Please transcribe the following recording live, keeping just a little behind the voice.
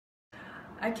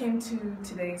I came to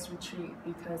today's retreat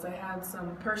because I had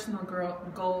some personal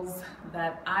goals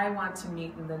that I want to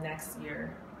meet in the next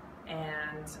year,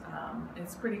 and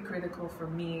it's pretty critical for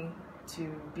me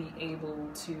to be able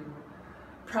to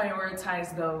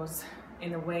prioritize those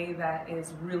in a way that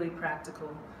is really practical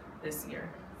this year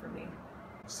for me.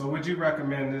 So would you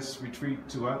recommend this retreat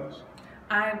to others?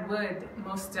 I would,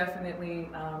 most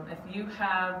definitely. If you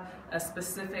have a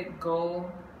specific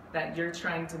goal that you're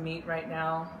trying to meet right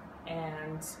now,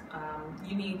 and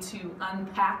you need to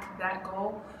unpack that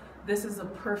goal, this is a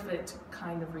perfect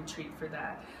kind of retreat for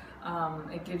that.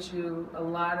 It gives you a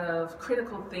lot of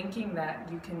critical thinking that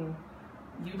you can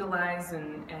utilize,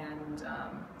 and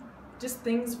just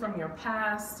things from your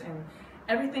past and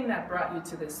everything that brought you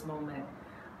to this moment.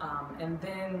 And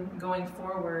then going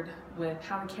forward with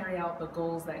how to carry out the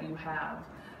goals that you have,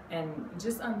 and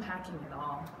just unpacking it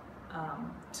all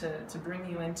to bring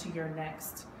you into your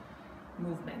next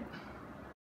movement.